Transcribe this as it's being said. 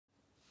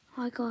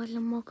Hi guys,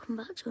 and welcome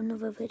back to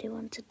another video,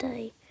 and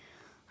today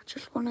I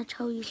just want to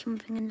tell you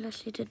something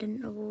unless you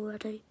didn't know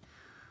already.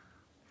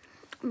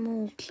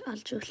 Morgz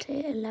has just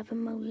hit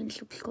 11 million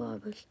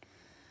subscribers,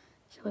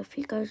 so if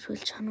you go to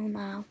his channel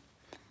now,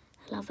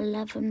 he'll have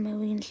 11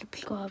 million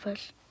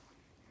subscribers.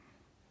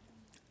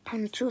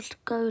 And just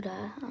go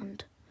there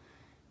and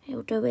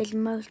he'll do his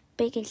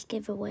biggest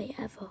giveaway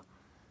ever.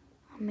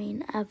 I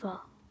mean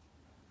ever.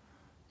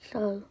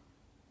 So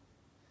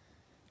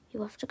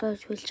you have to go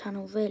to his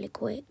channel really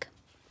quick.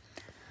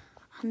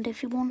 And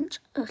if you want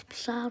a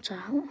shout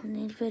out on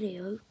this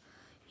video,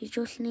 you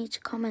just need to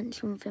comment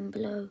something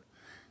below,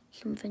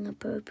 something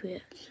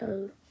appropriate.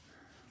 So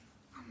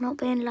I'm not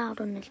being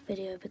loud on this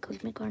video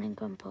because my granny and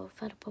grandpa are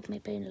fed up of me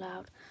being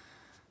loud.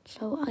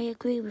 So I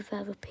agree with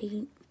their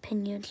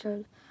opinion,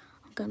 so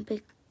I'm going to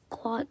be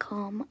quite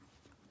calm,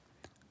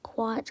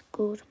 quite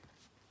good.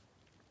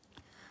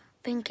 I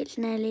think it's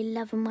nearly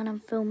 11 when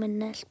I'm filming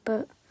this,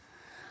 but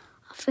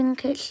I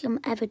think it's some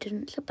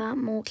evidence about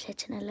Morgz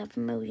hitting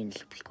 11 million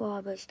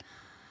subscribers.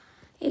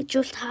 It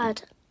just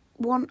had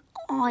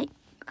I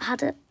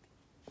had a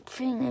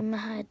thing in my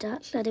head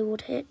that said it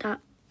would hit that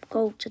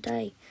goal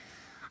today.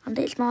 And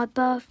it's my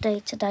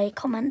birthday today.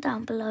 Comment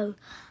down below,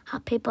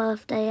 happy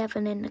birthday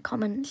Evan, in the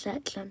comment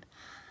section.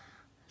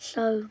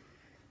 So,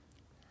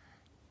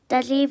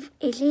 he's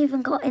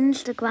even got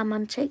Instagram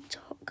and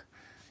TikTok.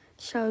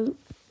 So,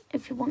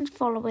 if you want to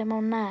follow him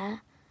on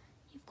there,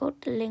 you've got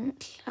the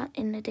links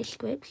in the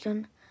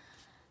description.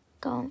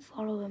 Go and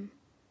follow him.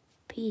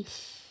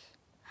 Peace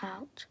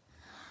out.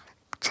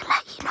 To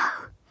let you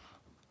know,